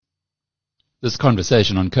This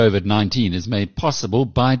conversation on COVID-19 is made possible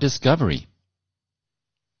by Discovery.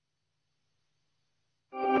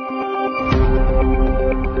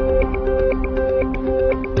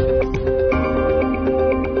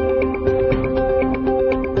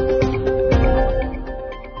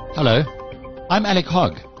 Hello, I'm Alec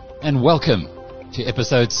Hogg, and welcome to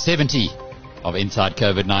episode 70 of Inside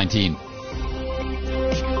COVID-19.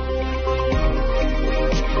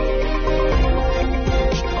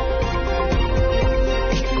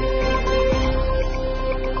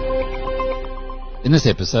 In this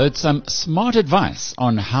episode, some smart advice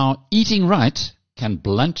on how eating right can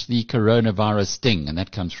blunt the coronavirus sting, and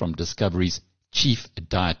that comes from Discovery's chief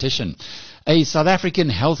dietitian. A South African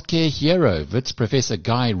healthcare hero, Wits Professor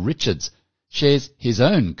Guy Richards, shares his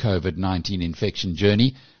own COVID-19 infection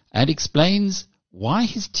journey and explains why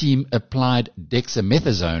his team applied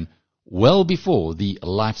dexamethasone well before the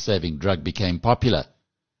life-saving drug became popular.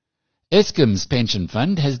 Eskom's pension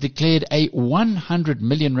fund has declared a 100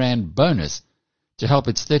 million rand bonus to help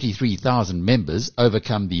its 33,000 members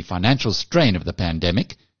overcome the financial strain of the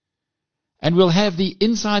pandemic. And we'll have the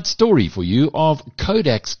inside story for you of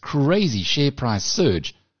Kodak's crazy share price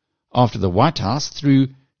surge after the White House threw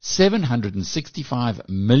 $765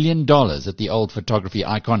 million at the old photography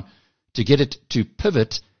icon to get it to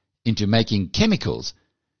pivot into making chemicals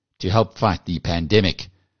to help fight the pandemic.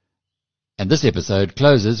 And this episode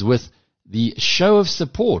closes with the show of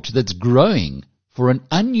support that's growing for an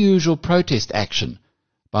unusual protest action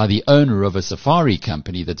by the owner of a safari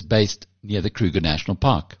company that's based near the Kruger National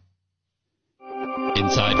Park.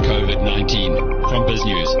 Inside COVID-19 from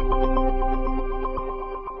BizNews.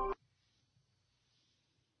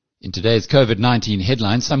 In today's COVID-19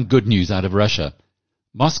 headlines, some good news out of Russia.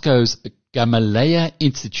 Moscow's Gamaleya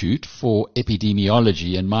Institute for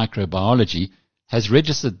Epidemiology and Microbiology has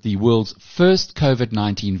registered the world's first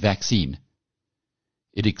COVID-19 vaccine.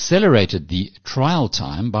 It accelerated the trial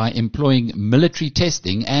time by employing military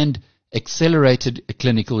testing and accelerated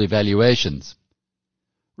clinical evaluations.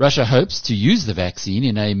 Russia hopes to use the vaccine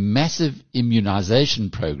in a massive immunization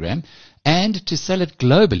program and to sell it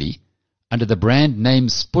globally under the brand name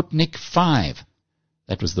Sputnik 5.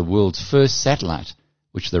 That was the world's first satellite,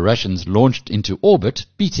 which the Russians launched into orbit,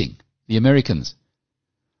 beating the Americans.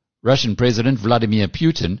 Russian President Vladimir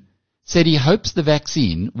Putin said he hopes the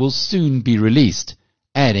vaccine will soon be released,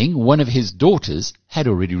 adding one of his daughters had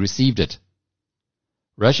already received it.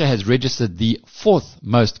 Russia has registered the fourth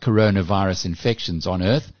most coronavirus infections on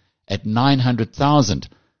Earth at 900,000,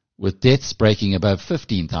 with deaths breaking above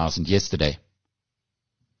 15,000 yesterday.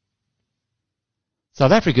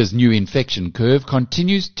 South Africa's new infection curve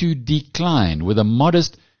continues to decline, with a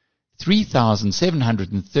modest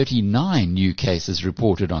 3,739 new cases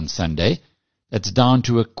reported on Sunday. That's down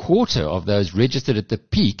to a quarter of those registered at the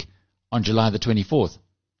peak on July the 24th.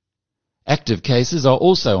 Active cases are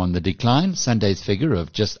also on the decline. Sunday's figure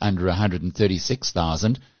of just under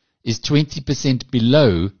 136,000 is 20%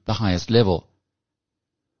 below the highest level.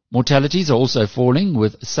 Mortalities are also falling,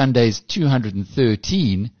 with Sunday's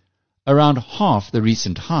 213 around half the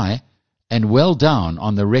recent high and well down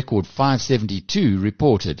on the record 572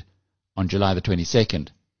 reported on July the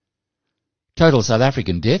 22nd. Total South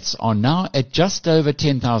African deaths are now at just over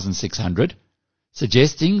 10,600,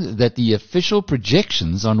 suggesting that the official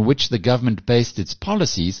projections on which the government based its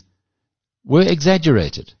policies were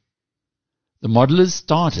exaggerated. The modelers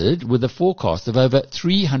started with a forecast of over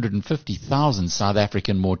 350,000 South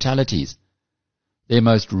African mortalities. Their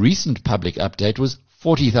most recent public update was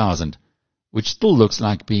 40,000, which still looks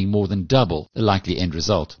like being more than double the likely end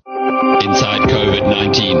result. Inside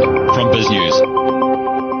COVID-19 from BizNews.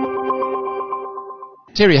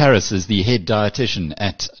 Terry Harris is the head dietitian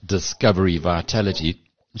at Discovery Vitality.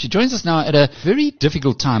 She joins us now at a very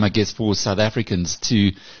difficult time, I guess, for South Africans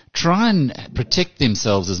to try and protect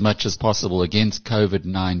themselves as much as possible against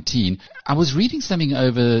COVID-19. I was reading something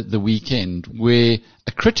over the weekend where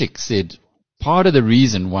a critic said part of the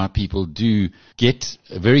reason why people do get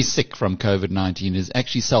very sick from COVID-19 is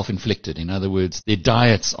actually self-inflicted. In other words, their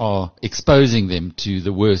diets are exposing them to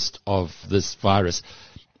the worst of this virus.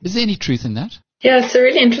 Is there any truth in that? Yeah, it's a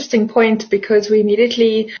really interesting point because we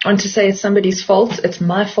immediately want to say it's somebody's fault. It's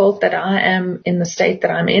my fault that I am in the state that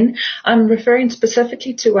I'm in. I'm referring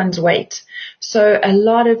specifically to one's weight. So a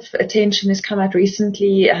lot of attention has come out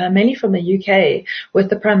recently, mainly from the UK, with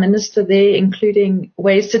the Prime Minister there including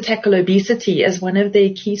ways to tackle obesity as one of their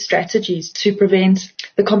key strategies to prevent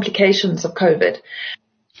the complications of COVID.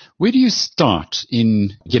 Where do you start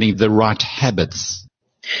in getting the right habits?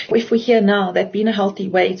 If we hear now that being a healthy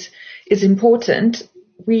weight is important,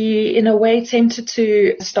 we, in a way, tempted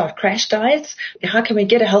to start crash diets. How can we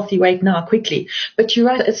get a healthy weight now quickly? But you're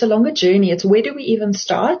right, it's a longer journey. It's where do we even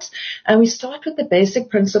start? And we start with the basic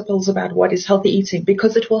principles about what is healthy eating,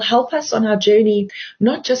 because it will help us on our journey,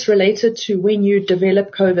 not just related to when you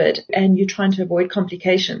develop COVID and you're trying to avoid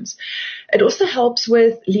complications. It also helps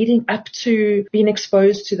with leading up to being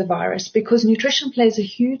exposed to the virus, because nutrition plays a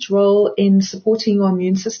huge role in supporting your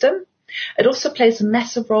immune system. It also plays a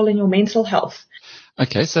massive role in your mental health.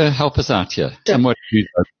 Okay, so help us out here. Someone who's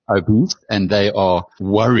obese and they are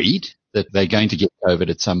worried that they're going to get COVID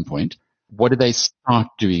at some point, what do they start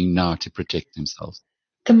doing now to protect themselves?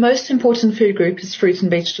 The most important food group is fruit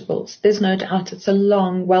and vegetables. There's no doubt. It's a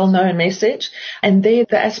long, well-known message. And there,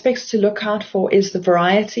 the aspects to look out for is the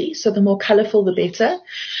variety. So the more colorful, the better.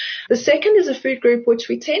 The second is a food group which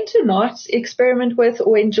we tend to not experiment with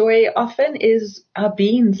or enjoy often is our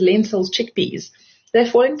beans, lentils, chickpeas. They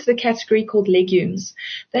fall into the category called legumes.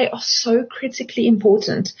 They are so critically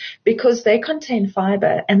important because they contain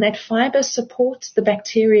fiber, and that fiber supports the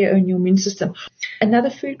bacteria in your immune system. Another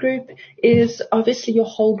food group is obviously your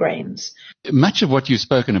whole grains. Much of what you've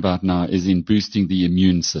spoken about now is in boosting the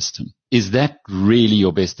immune system. Is that really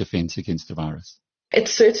your best defense against the virus?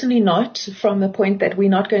 It's certainly not, from the point that we're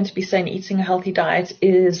not going to be saying eating a healthy diet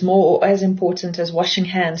is more or as important as washing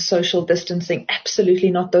hands, social distancing. Absolutely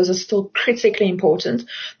not. Those are still critically important.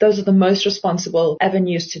 Those are the most responsible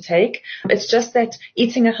avenues to take. It's just that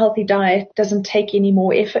eating a healthy diet doesn't take any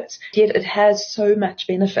more effort, yet it has so much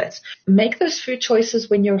benefit. Make those food choices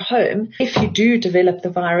when you're home. If you do develop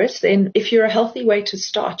the virus, then if you're a healthy way to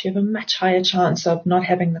start, you have a much higher chance of not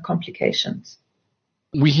having the complications.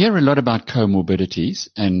 We hear a lot about comorbidities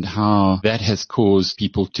and how that has caused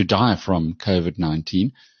people to die from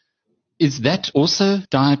COVID-19. Is that also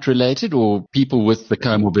diet related, or people with the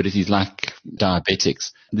comorbidities like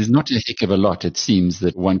diabetics? There's not a heck of a lot, it seems,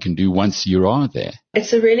 that one can do once you are there.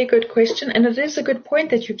 It's a really good question, and it is a good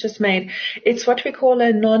point that you've just made. It's what we call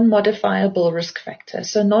a non-modifiable risk factor.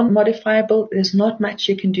 So non-modifiable, there's not much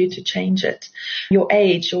you can do to change it. Your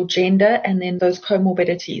age, your gender, and then those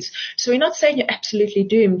comorbidities. So we're not saying you're absolutely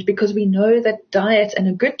doomed, because we know that diet, and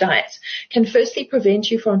a good diet, can firstly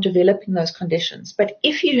prevent you from developing those conditions. But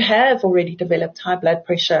if you have already developed high blood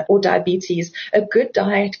pressure or diabetes, a good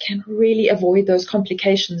diet can really avoid those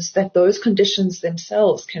complications that those conditions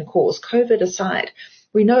themselves can cause, COVID aside.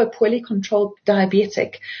 We know a poorly controlled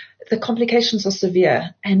diabetic, the complications are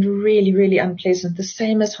severe and really, really unpleasant, the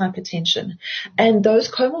same as hypertension. And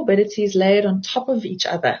those comorbidities layered on top of each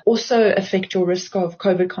other also affect your risk of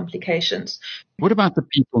COVID complications. What about the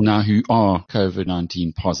people now who are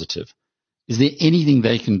COVID-19 positive? Is there anything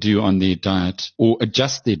they can do on their diet or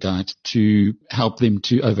adjust their diet to help them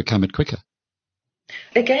to overcome it quicker?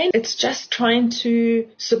 Again, it's just trying to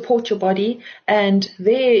support your body, and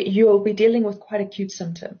there you'll be dealing with quite acute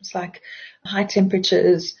symptoms like high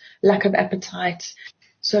temperatures, lack of appetite.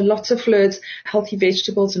 So lots of fluids, healthy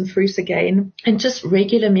vegetables and fruits again, and just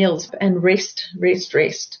regular meals and rest.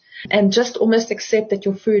 And just almost accept that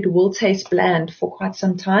your food will taste bland for quite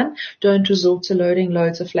some time. Don't resort to loading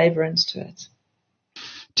loads of flavorants to it.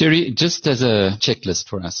 Terry, just as a checklist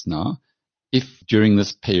for us now, if during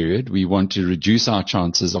this period we want to reduce our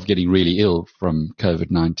chances of getting really ill from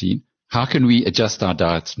COVID-19, how can we adjust our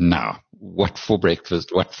diets now? What for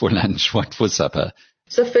breakfast? What for lunch? What for supper?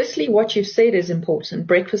 So firstly, what you've said is important,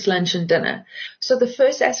 breakfast, lunch and dinner. So the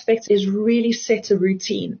first aspect is really set a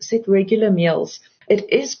routine, set regular meals.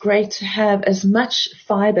 It is great to have as much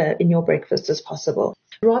fiber in your breakfast as possible.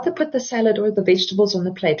 Rather put the salad or the vegetables on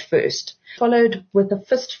the plate first, followed with a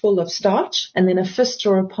fistful of starch and then a fist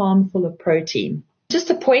or a palm full of protein.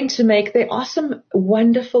 Just a point to make, there are some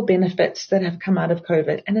wonderful benefits that have come out of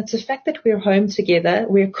COVID, and it's the fact that we're home together,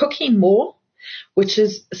 we're cooking more, which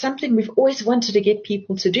is something we've always wanted to get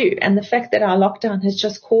people to do. And the fact that our lockdown has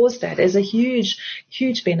just caused that is a huge,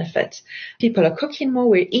 huge benefit. People are cooking more,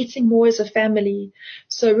 we're eating more as a family.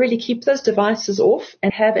 So really keep those devices off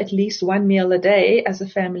and have at least one meal a day as a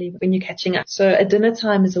family when you're catching up. So a dinner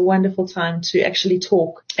time is a wonderful time to actually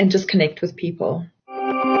talk and just connect with people.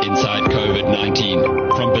 Inside COVID-19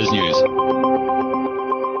 from BizNews.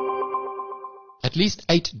 At least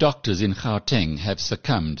 8 doctors in Gauteng have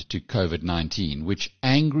succumbed to COVID-19, which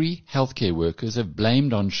angry healthcare workers have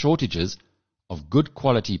blamed on shortages of good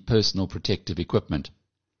quality personal protective equipment.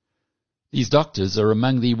 These doctors are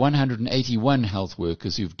among the 181 health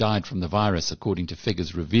workers who've died from the virus, according to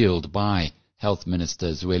figures revealed by Health Minister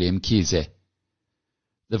Zweli Mkhize.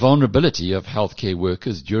 The vulnerability of healthcare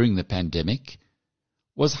workers during the pandemic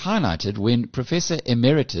was highlighted when Professor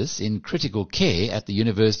Emeritus in Critical Care at the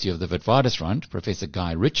University of the Witwatersrand, Professor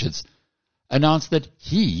Guy Richards, announced that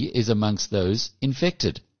he is amongst those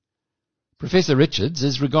infected. Professor Richards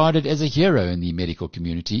is regarded as a hero in the medical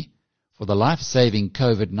community for the life-saving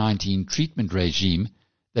COVID-19 treatment regime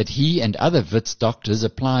that he and other Wits doctors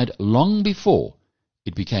applied long before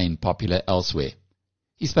it became popular elsewhere.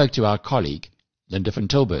 He spoke to our colleague, Linda van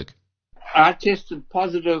Tilburg. I tested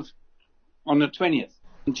positive on the 20th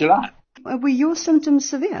in July. Were your symptoms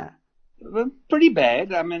severe? Pretty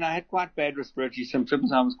bad. I mean, I had quite bad respiratory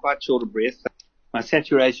symptoms. I was quite short of breath. My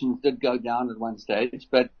saturation did go down at one stage,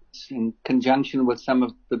 but in conjunction with some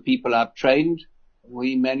of the people I've trained,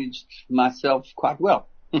 we managed myself quite well.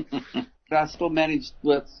 I still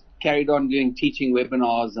carried on doing teaching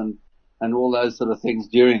webinars and all those sort of things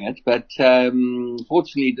during it, but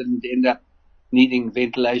fortunately didn't end up needing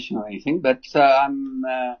ventilation or anything. But I'm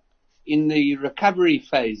in the recovery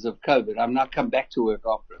phase of COVID. I'm now come back to work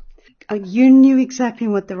after it. You knew exactly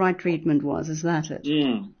what the right treatment was, is that it?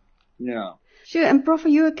 Yeah. Sure, and Prof, are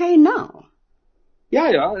you okay now?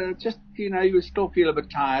 Yeah. Just, you still feel a bit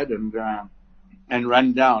tired and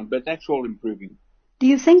run down, but that's all improving. Do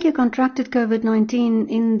you think you contracted COVID-19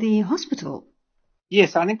 in the hospital?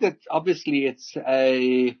 Yes, I think that obviously it's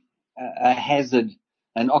a hazard,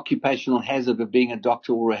 an occupational hazard of being a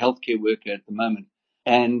doctor or a healthcare worker at the moment.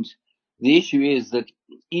 And the issue is that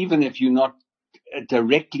even if you're not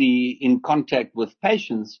directly in contact with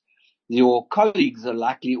patients, your colleagues are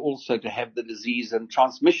likely also to have the disease, and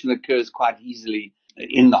transmission occurs quite easily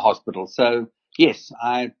in the hospital. So yes,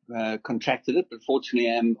 I contracted it, but fortunately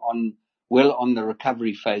I'm on the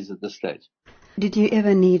recovery phase at this stage. Did you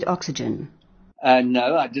ever need oxygen?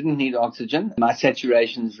 No, I didn't need oxygen. My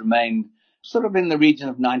saturations remained sort of in the region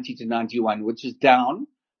of 90 to 91, which is down,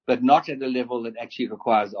 but not at a level that actually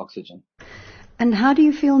requires oxygen. And how do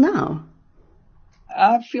you feel now?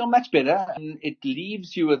 I feel much better. It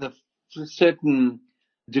leaves you with a certain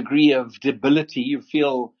degree of debility. You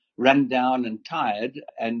feel run down and tired,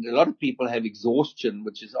 and a lot of people have exhaustion,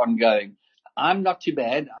 which is ongoing. I'm not too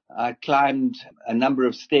bad. I climbed a number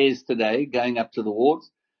of stairs today going up to the wards,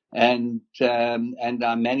 and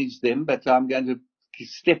I managed them, but I'm going to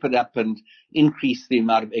step it up and increase the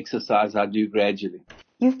amount of exercise I do gradually.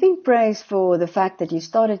 You've been praised for the fact that you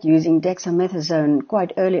started using dexamethasone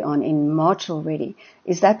quite early on in March already.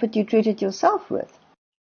 Is that what you treated yourself with?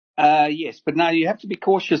 Yes, but now you have to be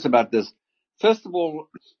cautious about this. First of all,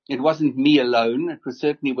 it wasn't me alone. It was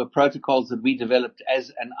certainly were protocols that we developed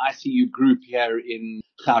as an ICU group here in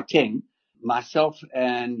Gauteng. Myself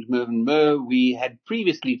and Mervyn Moore, we had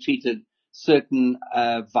previously treated certain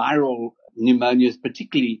viral pneumonias,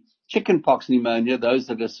 particularly chickenpox pneumonia, those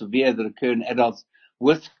that are severe that occur in adults,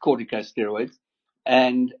 with corticosteroids,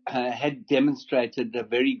 and had demonstrated a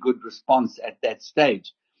very good response at that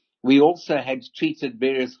stage. We also had treated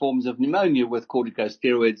various forms of pneumonia with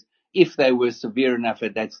corticosteroids if they were severe enough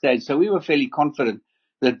at that stage. So we were fairly confident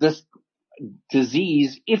that this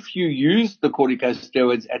disease, if you used the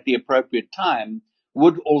corticosteroids at the appropriate time,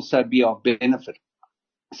 would also be of benefit.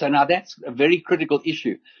 So now that's a very critical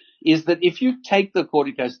issue, is that if you take the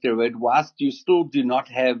corticosteroid whilst you still do not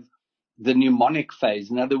have the pneumonic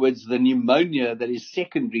phase, in other words, the pneumonia that is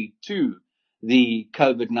secondary to the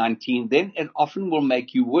COVID-19, then it often will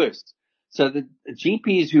make you worse. So the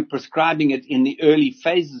GPs who are prescribing it in the early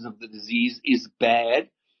phases of the disease is bad,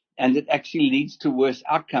 and it actually leads to worse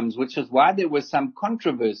outcomes, which is why there was some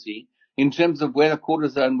controversy in terms of whether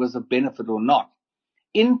cortisone was a benefit or not.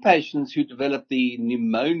 In patients who develop the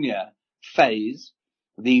pneumonia phase,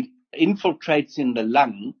 the infiltrates in the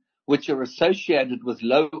lung, which are associated with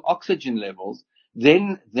low oxygen levels,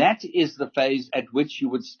 then that is the phase at which you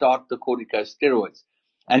would start the corticosteroids.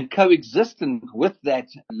 And coexistent with that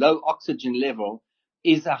low oxygen level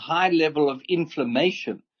is a high level of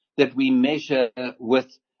inflammation that we measure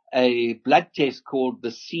with a blood test called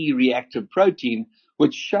the C-reactive protein,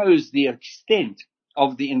 which shows the extent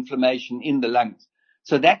of the inflammation in the lungs.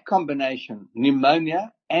 So that combination,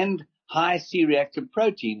 pneumonia and high C-reactive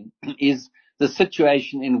protein, is the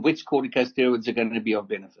situation in which corticosteroids are going to be of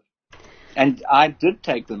benefit. And I did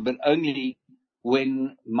take them, but only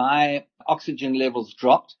when my oxygen levels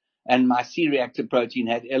dropped and my C-reactive protein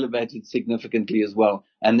had elevated significantly as well.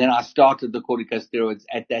 And then I started the corticosteroids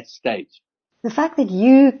at that stage. The fact that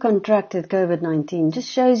you contracted COVID-19 just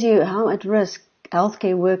shows you how at risk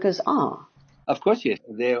healthcare workers are. Of course, yes.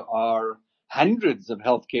 There are hundreds of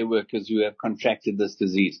healthcare workers who have contracted this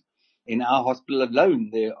disease. In our hospital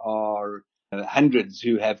alone, there are hundreds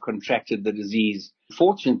who have contracted the disease.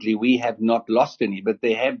 Fortunately, we have not lost any, but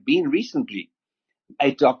there have been recently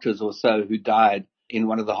 8 doctors or so who died in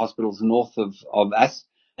one of the hospitals north of us.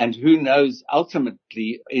 And who knows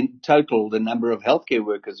ultimately in total the number of healthcare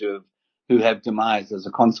workers who who have demised as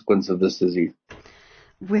a consequence of this disease.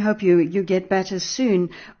 We hope you get better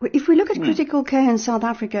soon. If we look at critical care in South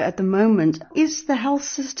Africa at the moment, is the health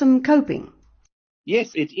system coping?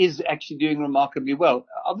 Yes, it is actually doing remarkably well.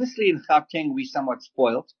 Obviously, in Gauteng, we're somewhat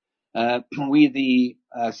spoilt. We're the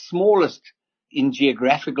smallest in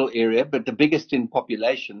geographical area, but the biggest in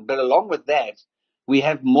population. But along with that, we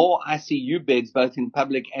have more ICU beds, both in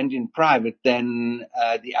public and in private, than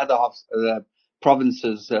the other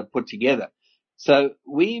provinces put together. So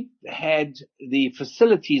we've had the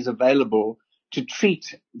facilities available to treat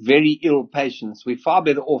very ill patients. We're far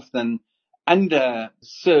better off than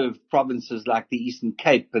underserved provinces like the Eastern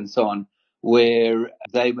Cape and so on, where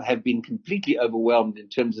they have been completely overwhelmed in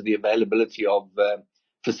terms of the availability of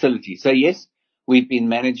facilities. So yes, we've been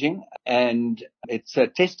managing, and it's a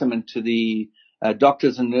testament to the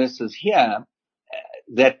doctors and nurses here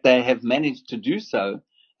that they have managed to do so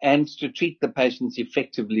and to treat the patients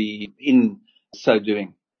effectively in so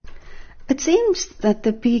doing. It seems that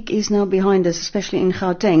the peak is now behind us, especially in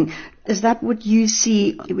Gauteng. Is that what you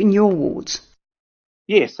see in your wards?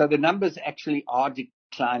 Yes, so the numbers actually are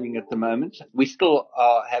declining at the moment. We still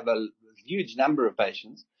have a huge number of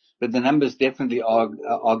patients, but the numbers definitely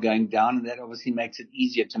are going down, and that obviously makes it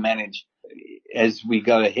easier to manage as we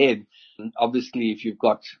go ahead. And obviously, if you've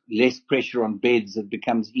got less pressure on beds, it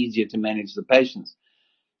becomes easier to manage the patients.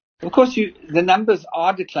 Of course, the numbers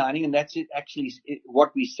are declining, and that's actually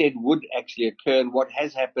what we said would actually occur and what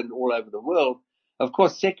has happened all over the world. Of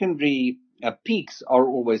course, secondary peaks are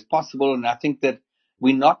always possible, and I think that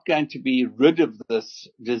we're not going to be rid of this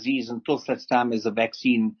disease until such time as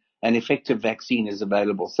an effective vaccine is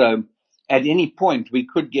available. So at any point, we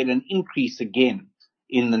could get an increase again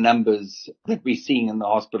in the numbers that we're seeing in the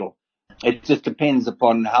hospital. It just depends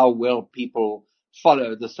upon how well people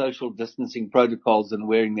follow the social distancing protocols and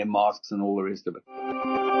wearing their masks and all the rest of it.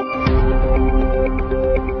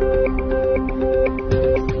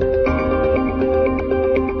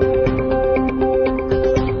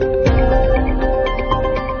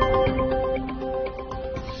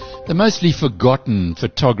 The mostly forgotten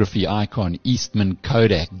photography icon Eastman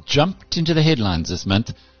Kodak jumped into the headlines this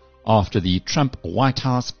month after the Trump White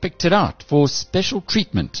House picked it out for special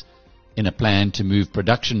treatment in a plan to move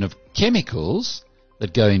production of chemicals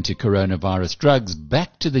that go into coronavirus drugs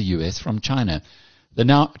back to the US from China. The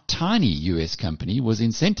now tiny US company was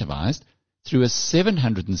incentivized through a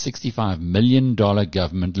 $765 million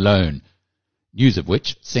government loan, news of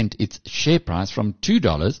which sent its share price from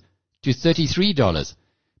 $2 to $33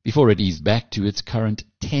 before it eased back to its current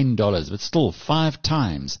 $10, but still 5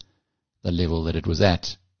 times the level that it was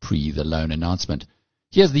at pre the loan announcement.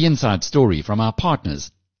 Here's the inside story from our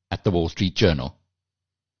partners at the Wall Street Journal.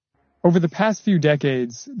 Over the past few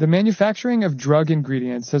decades, the manufacturing of drug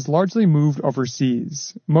ingredients has largely moved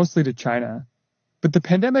overseas, mostly to China. But the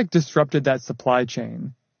pandemic disrupted that supply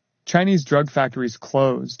chain. Chinese drug factories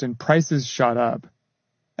closed and prices shot up.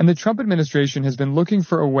 And the Trump administration has been looking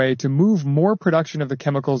for a way to move more production of the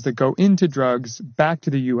chemicals that go into drugs back to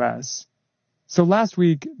the U.S. So last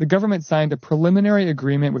week, the government signed a preliminary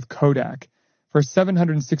agreement with Kodak for a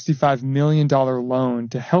 $765 million loan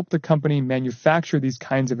to help the company manufacture these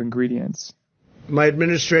kinds of ingredients. My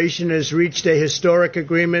administration has reached a historic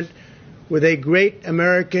agreement with a great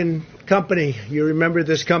American company. You remember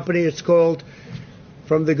this company? It's called,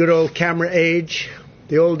 from the good old camera age,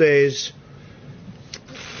 the old days,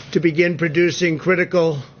 to begin producing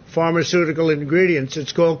critical pharmaceutical ingredients.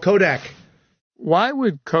 It's called Kodak. Why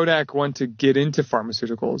would Kodak want to get into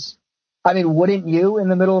pharmaceuticals? I mean, wouldn't you in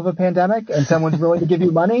the middle of a pandemic and someone's willing to give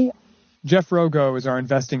you money? Jeff Rogo is our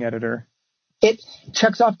investing editor. It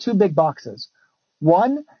checks off 2 big boxes.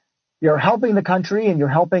 1, you're helping the country and you're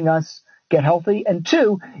helping us get healthy. And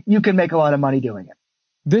 2, you can make a lot of money doing it.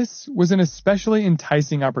 This was an especially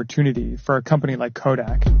enticing opportunity for a company like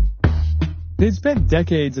Kodak. They'd spent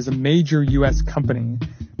decades as a major U.S. company,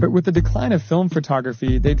 but with the decline of film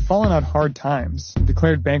photography, they'd fallen on hard times and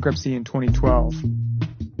declared bankruptcy in 2012.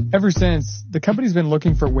 Ever since, the company's been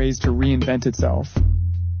looking for ways to reinvent itself.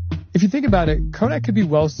 If you think about it, Kodak could be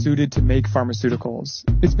well suited to make pharmaceuticals.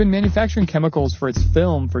 It's been manufacturing chemicals for its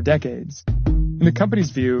film for decades. In the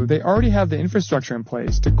company's view, they already have the infrastructure in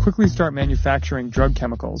place to quickly start manufacturing drug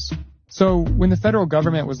chemicals. So when the federal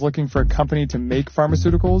government was looking for a company to make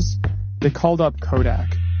pharmaceuticals, they called up Kodak.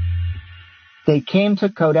 They came to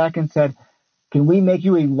Kodak and said, can we make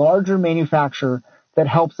you a larger manufacturer that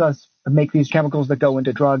helps us make these chemicals that go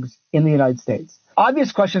into drugs in the United States?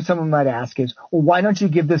 Obvious question someone might ask is, well, why don't you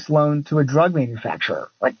give this loan to a drug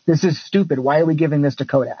manufacturer? Like, this is stupid. Why are we giving this to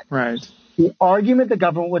Kodak? Right. The argument the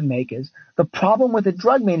government would make is the problem with a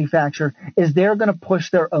drug manufacturer is they're going to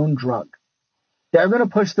push their own drug. They're going to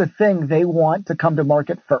push the thing they want to come to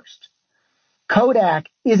market first. Kodak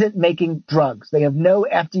isn't making drugs. They have no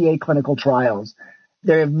FDA clinical trials.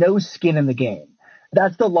 They have no skin in the game.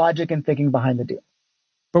 That's the logic and thinking behind the deal.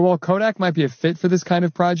 But while Kodak might be a fit for this kind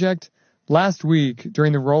of project, last week,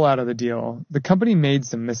 during the rollout of the deal, the company made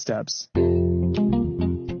some missteps.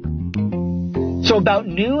 So about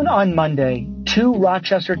noon on Monday, 2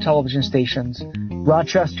 Rochester television stations,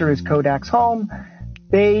 Rochester is Kodak's home,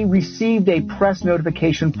 they received a press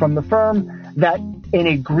notification from the firm that an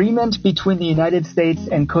agreement between the United States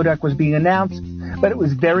and Kodak was being announced, but it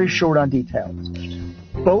was very short on details.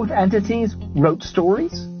 Both entities wrote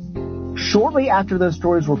stories. Shortly after those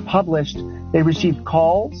stories were published, they received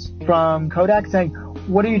calls from Kodak saying,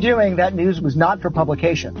 "What are you doing? That news was not for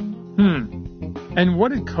publication." And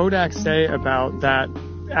what did Kodak say about that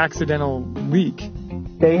accidental leak?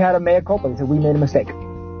 They had a mea culpa. They said, "We made a mistake."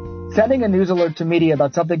 Sending a news alert to media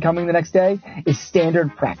about something coming the next day is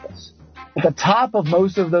standard practice. At the top of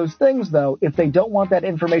most of those things, though, if they don't want that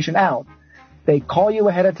information out, they call you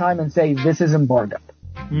ahead of time and say, "This is embargoed."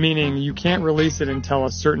 Meaning you can't release it until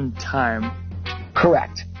a certain time.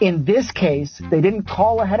 Correct. In this case, they didn't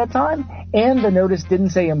call ahead of time, and the notice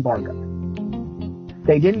didn't say embargo.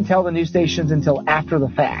 They didn't tell the news stations until after the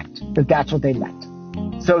fact that that's what they meant.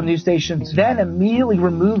 So news stations then immediately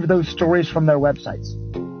removed those stories from their websites.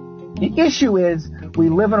 The issue is we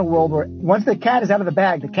live in a world where once the cat is out of the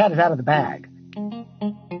bag, the cat is out of the bag.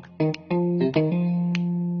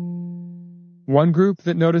 One group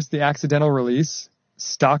that noticed the accidental release,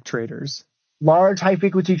 stock traders. Large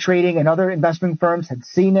high-frequency trading and other investment firms had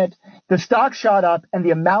seen it. The stock shot up, and the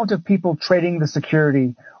amount of people trading the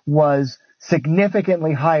security was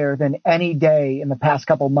significantly higher than any day in the past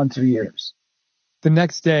couple months or years. The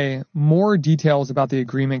next day, more details about the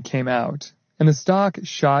agreement came out, and the stock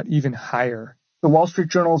shot even higher. The Wall Street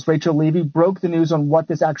Journal's Rachel Levy broke the news on what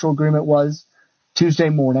this actual agreement was Tuesday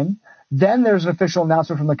morning. Then there's an official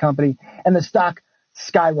announcement from the company, and the stock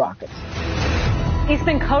skyrocketed.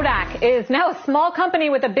 Eastman Kodak is now a small company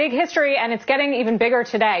with a big history, and it's getting even bigger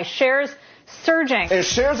today. Shares surging. And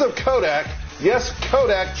shares of Kodak, yes,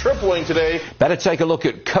 Kodak, tripling today. Better take a look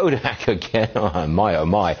at Kodak again. Oh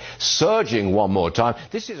my, surging one more time.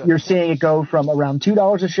 You're seeing it go from around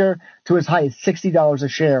 $2 a share to as high as $60 a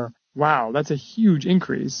share. Wow, that's a huge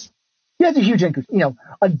increase. Yeah, it's a huge increase. You know,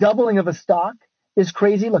 a doubling of a stock is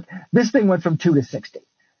crazy. Look, this thing went from 2 to 60.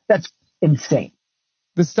 That's insane.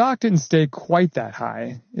 The stock didn't stay quite that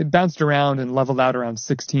high. It bounced around and leveled out around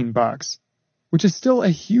 $16, which is still a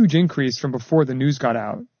huge increase from before the news got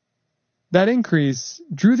out. That increase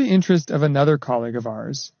drew the interest of another colleague of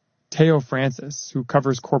ours, Teo Francis, who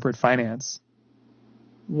covers corporate finance.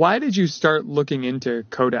 Why did you start looking into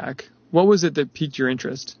Kodak? What was it that piqued your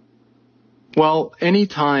interest? Well,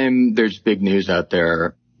 anytime there's big news out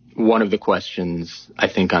there, one of the questions I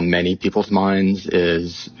think on many people's minds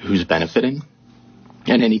is who's benefiting.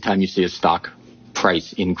 And anytime you see a stock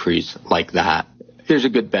price increase like that, there's a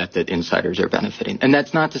good bet that insiders are benefiting. And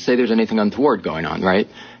that's not to say there's anything untoward going on, right?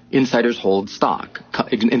 Insiders hold stock.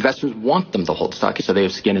 Investors want them to hold stock so they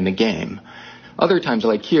have skin in the game. Other times,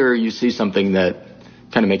 like here, you see something that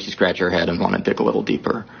kind of makes you scratch your head and want to dig a little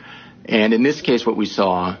deeper. And in this case, what we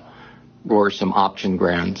saw were some option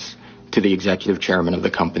grants to the executive chairman of the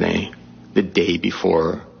company the day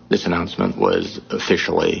before this announcement was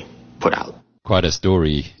officially put out. Quite a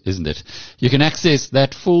story, isn't it? You can access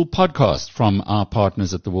that full podcast from our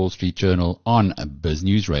partners at the Wall Street Journal on Biz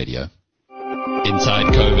News Radio.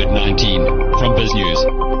 Inside COVID-19 from Biz News.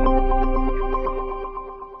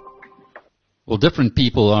 Well, different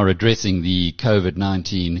people are addressing the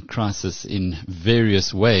COVID-19 crisis in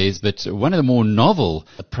various ways, but one of the more novel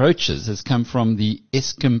approaches has come from the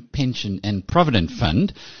Eskom Pension and Provident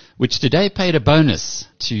Fund, which today paid a bonus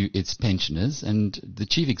to its pensioners, and the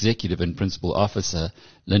Chief Executive and Principal Officer,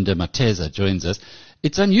 Linda Mateza, joins us.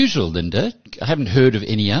 It's unusual, Linda. I haven't heard of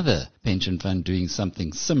any other pension fund doing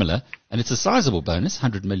something similar, and it's a sizable bonus,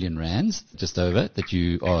 100 million rands, just over, that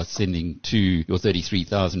you are sending to your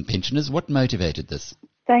 33,000 pensioners. What motivated this?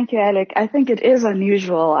 Thank you, Alec. I think it is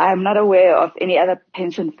unusual. I'm not aware of any other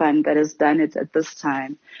pension fund that has done it at this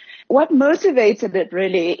time. What motivated it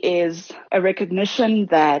really is a recognition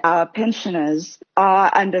that our pensioners are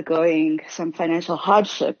undergoing some financial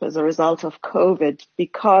hardship as a result of COVID,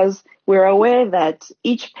 because we're aware that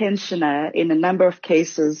each pensioner in a number of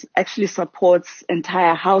cases actually supports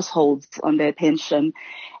entire households on their pension.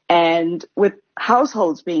 And with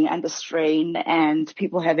households being under strain and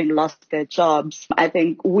people having lost their jobs, I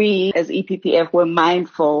think we as EPPF were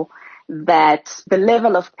mindful that the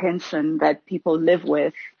level of pension that people live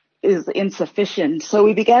with is insufficient. So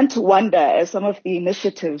we began to wonder as some of the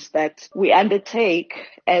initiatives that we undertake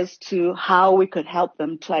as to how we could help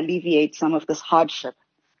them to alleviate some of this hardship.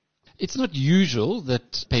 It's not usual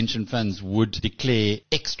that pension funds would declare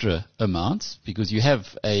extra amounts because you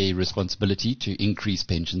have a responsibility to increase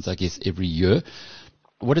pensions, I guess, every year.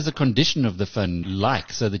 What is the condition of the fund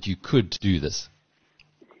like so that you could do this?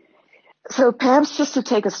 So perhaps just to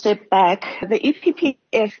take a step back, the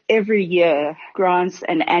EPPF every year grants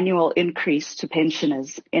an annual increase to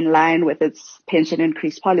pensioners in line with its pension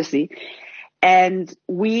increase policy. And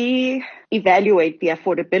we evaluate the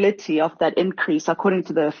affordability of that increase according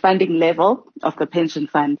to the funding level of the pension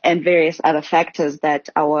fund and various other factors that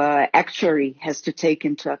our actuary has to take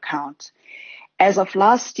into account. As of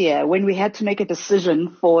last year, when we had to make a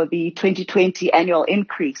decision for the 2020 annual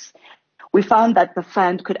increase, we found that the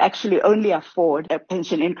fund could actually only afford a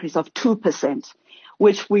pension increase of 2%,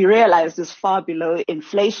 which we realized is far below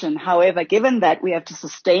inflation. However, given that we have to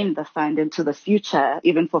sustain the fund into the future,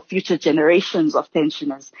 even for future generations of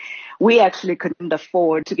pensioners, we actually couldn't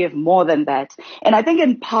afford to give more than that. And I think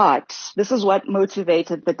in part, this is what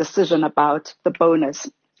motivated the decision about the bonus.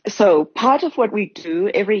 So part of what we do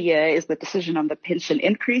every year is the decision on the pension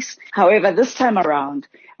increase. However, this time around,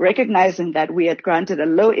 recognizing that we had granted a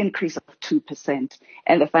low increase of 2%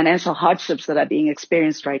 and the financial hardships that are being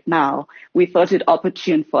experienced right now, we thought it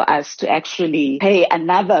opportune for us to actually pay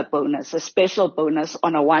another bonus, a special bonus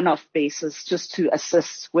on a one-off basis just to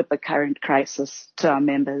assist with the current crisis to our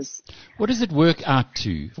members. What does it work out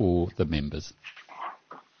to for the members?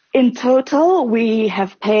 In total, we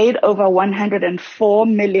have paid over 104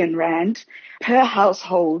 million rand per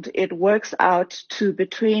household. It works out to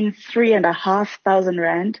between 3,500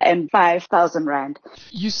 rand and 5,000 rand.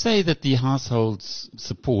 You say that the households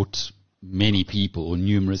support many people or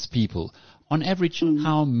numerous people. On average,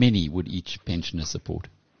 how many would each pensioner support?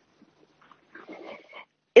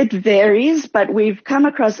 It varies, but we've come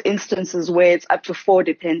across instances where it's up to 4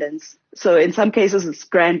 dependents. So in some cases, it's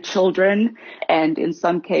grandchildren, and in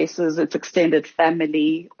some cases, it's extended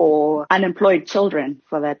family or unemployed children,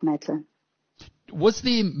 for that matter. Was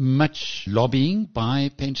there much lobbying by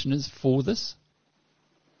pensioners for this?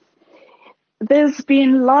 There's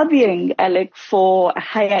been lobbying, Alec, for a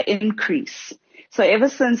higher increase. So ever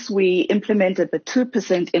since we implemented the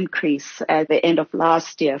 2% increase at the end of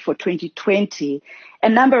last year for 2020, a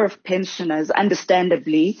number of pensioners,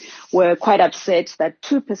 understandably, were quite upset that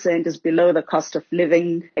 2% is below the cost of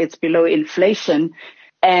living, it's below inflation,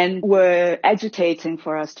 and were agitating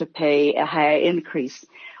for us to pay a higher increase.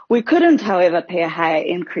 We couldn't, however, pay a higher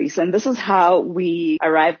increase, and this is how we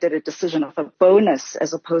arrived at a decision of a bonus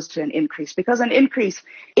as opposed to an increase, because an increase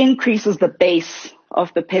increases the base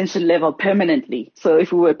of the pension level permanently. So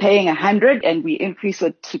if we were paying 100 and we increase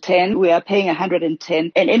it to 10, we are paying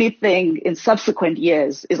 110, and anything in subsequent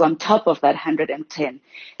years is on top of that 110.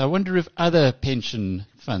 I wonder if other pension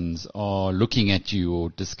funds are looking at you or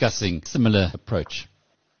discussing similar approach.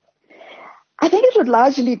 I think it would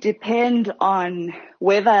largely depend on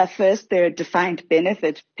whether first they're a defined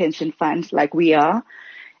benefit pension fund like we are,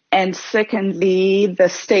 and secondly, the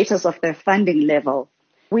status of their funding level.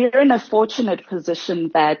 We're in a fortunate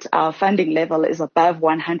position that our funding level is above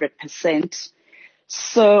 100%.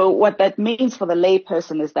 So what that means for the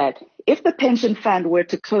layperson is that if the pension fund were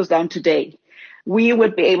to close down today, we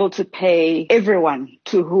would be able to pay everyone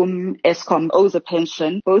to whom Eskom owes a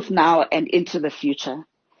pension, both now and into the future.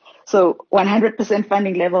 So 100%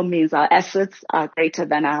 funding level means our assets are greater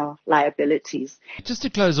than our liabilities. Just to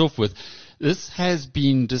close off with, this has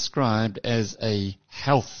been described as a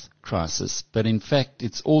health crisis, but in fact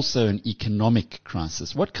it's also an economic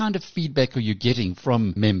crisis. What kind of feedback are you getting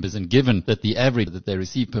from members? And given that the average that they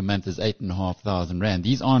receive per month is 8,500 rand,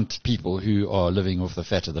 these aren't people who are living off the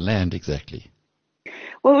fat of the land exactly.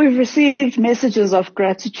 Well, we've received messages of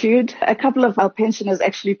gratitude. A couple of our pensioners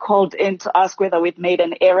actually called in to ask whether we'd made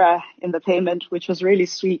an error in the payment, which was really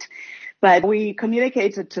sweet. But we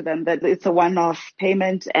communicated to them that it's a one-off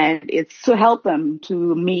payment and it's to help them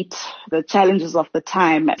to meet the challenges of the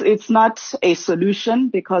time. It's not a solution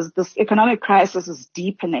because this economic crisis is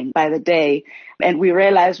deepening by the day. And we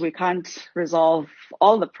realize we can't resolve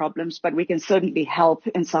all the problems, but we can certainly help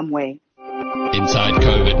in some way. Inside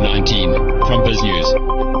COVID-19 from BizNews.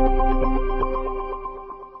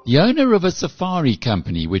 The owner of a safari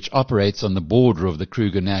company which operates on the border of the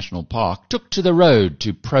Kruger National Park took to the road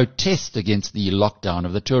to protest against the lockdown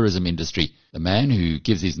of the tourism industry. The man, who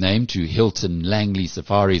gives his name to Hilton Langley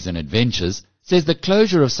Safaris and Adventures, says the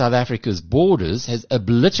closure of South Africa's borders has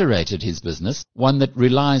obliterated his business, one that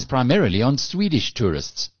relies primarily on Swedish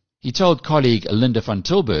tourists. He told colleague Linda van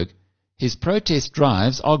Tilburg his protest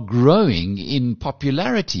drives are growing in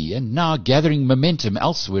popularity and now gathering momentum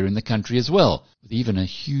elsewhere in the country as well, with even a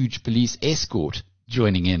huge police escort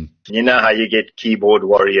joining in. You know how you get keyboard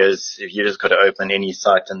warriors, if you just got to open any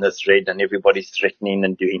site in this thread and everybody's threatening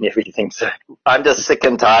and doing everything. So I'm just sick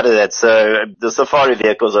and tired of that. So the safari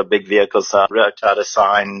vehicles are big vehicles. So I wrote out a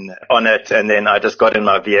sign on it, and then I just got in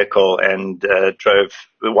my vehicle and drove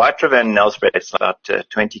White River and Nelspruit. It's about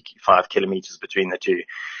 25 kilometers between the two.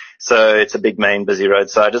 So it's a big main busy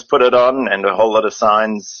road. So I just put it on and a whole lot of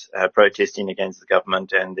signs protesting against the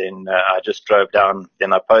government. And then I just drove down.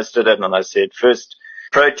 Then I posted it and I said, first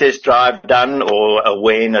protest drive done, or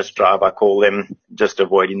awareness drive, I call them, just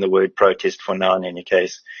avoiding the word protest for now in any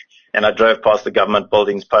case. And I drove past the government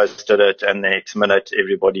buildings, posted it, and the next minute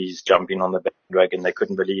everybody's jumping on the bandwagon. They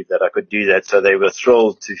couldn't believe that I could do that. So they were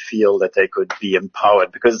thrilled to feel that they could be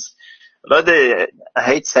empowered, because I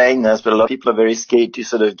hate saying this, but a lot of people are very scared to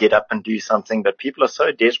sort of get up and do something, but people are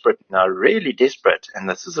so desperate now, really desperate, and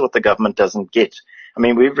this is what the government doesn't get. I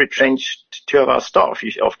mean, we've retrenched 2 of our staff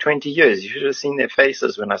of 20 years. You should have seen their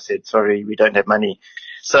faces when I said, sorry, we don't have money.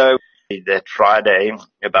 So that Friday,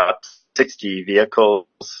 about 60 vehicles,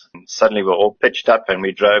 suddenly we're all pitched up and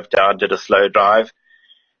we drove down, did a slow drive.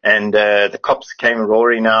 And the cops came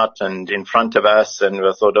roaring out and in front of us, and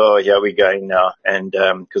we thought, oh, here we're going now. And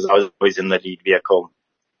because I was always in the lead vehicle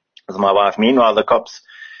with my wife. Meanwhile, the cops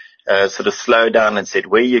sort of slowed down and said,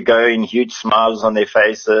 where you going? Huge smiles on their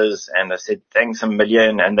faces. And I said, thanks a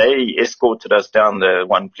million. And they escorted us down the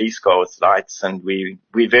one police car with lights. And we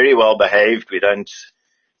very well behaved. We don't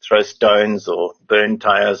throw stones or burn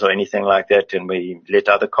tires or anything like that. And we let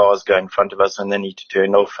other cars go in front of us when they need to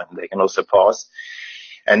turn off, and they can also pass.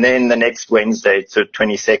 And then the next Wednesday, so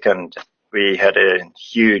 22nd, we had a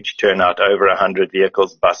huge turnout, over 100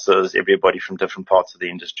 vehicles, buses, everybody from different parts of the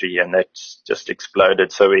industry, and that just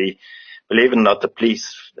exploded. So we, believe it or not, the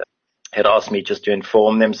police had asked me just to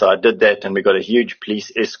inform them, so I did that, and we got a huge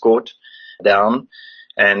police escort down,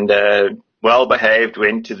 and well behaved,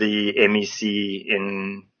 went to the MEC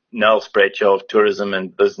in Nelspruit of Tourism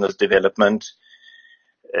and Business Development.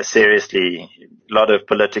 Seriously, a lot of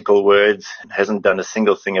political words, hasn't done a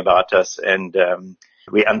single thing about us, and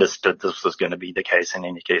we understood this was going to be the case in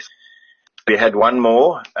any case. We had one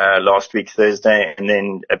more last week, Thursday, and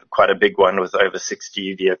then quite a big one with over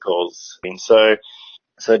 60 vehicles. So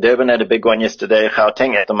Durban had a big one yesterday.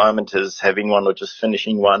 Gauteng at the moment is having one or just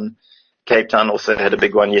finishing one. Cape Town also had a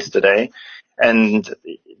big one yesterday. And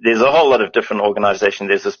there's a whole lot of different organizations.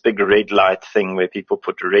 There's this big red light thing where people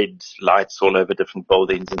put red lights all over different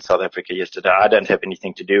buildings in South Africa yesterday. I don't have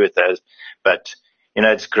anything to do with those, but, you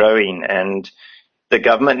know, it's growing, and the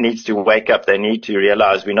government needs to wake up. They need to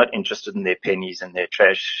realize we're not interested in their pennies and their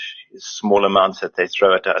trash, small amounts that they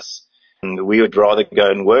throw at us. And we would rather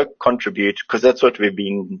go and work, contribute, because that's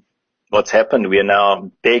what's happened. We are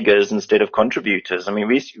now beggars instead of contributors. I mean,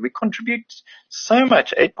 we contribute so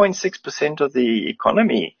much, 8.6% of the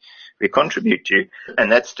economy we contribute to,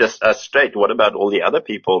 and that's just us straight. What about all the other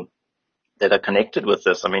people that are connected with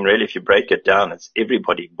this? I mean, really, if you break it down, it's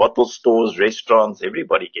everybody, bottle stores, restaurants,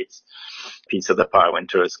 everybody gets a piece of the pie when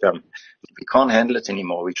tourists come. We can't handle it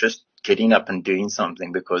anymore. We're just getting up and doing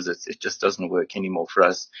something because it just doesn't work anymore for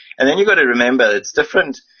us. And then you've got to remember, it's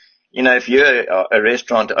different. You know, if you're a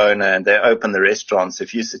restaurant owner and they open the restaurants,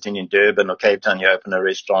 if you're sitting in Durban or Cape Town, you open a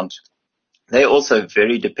restaurant, they're also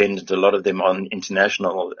very dependent, a lot of them, on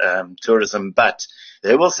international tourism, but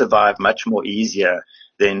they will survive much more easier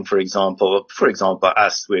than, for example,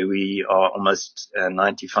 us, where we are almost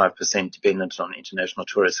 95% dependent on international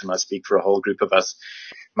tourism. I speak for a whole group of us.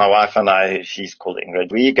 My wife and I, she's called Ingrid.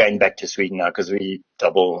 We're going back to Sweden now because we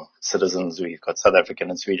double citizens. We've got South African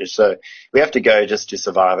and Swedish. So we have to go just to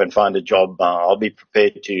survive and find a job. I'll be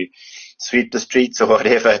prepared to sweep the streets or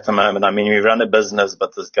whatever at the moment. I mean, we run a business,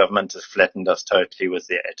 but this government has flattened us totally with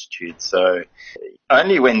their attitude. So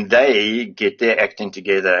only when they get their acting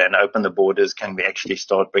together and open the borders can we actually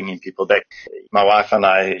start bringing people back. My wife and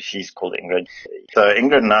I, she's called Ingrid. So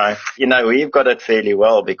Ingrid and I, you know, we've got it fairly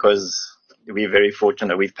well because we're very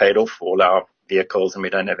fortunate. We've paid off all our vehicles and we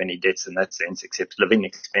don't have any debts in that sense except living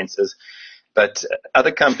expenses. But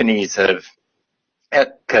other companies have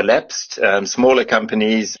collapsed, smaller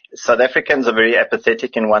companies. South Africans are very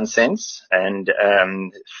apathetic in one sense, and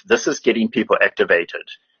this is getting people activated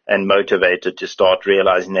and motivated to start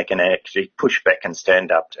realizing they can actually push back and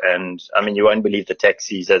stand up. And I mean, you won't believe the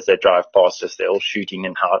taxis as they drive past us, they're all shooting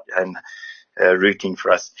and rooting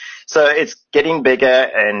for us. So it's getting bigger,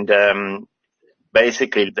 and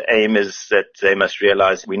basically the aim is that they must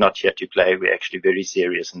realize we're not here to play. We're actually very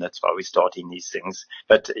serious, and that's why we're starting these things.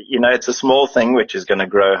 But, it's a small thing which is going to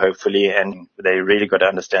grow, hopefully, and they really got to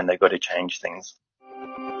understand they've got to change things.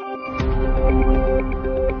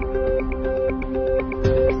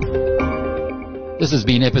 This has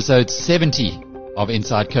been episode 70 of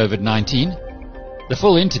Inside COVID-19. The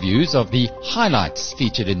full interviews of the highlights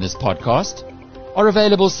featured in this podcast are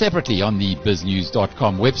available separately on the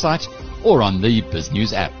biznews.com website or on the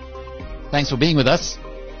BizNews app. Thanks for being with us.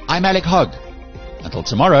 I'm Alec Hogg. Until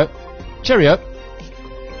tomorrow, cheerio.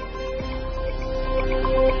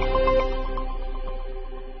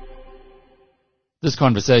 This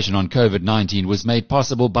conversation on COVID-19 was made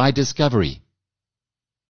possible by Discovery,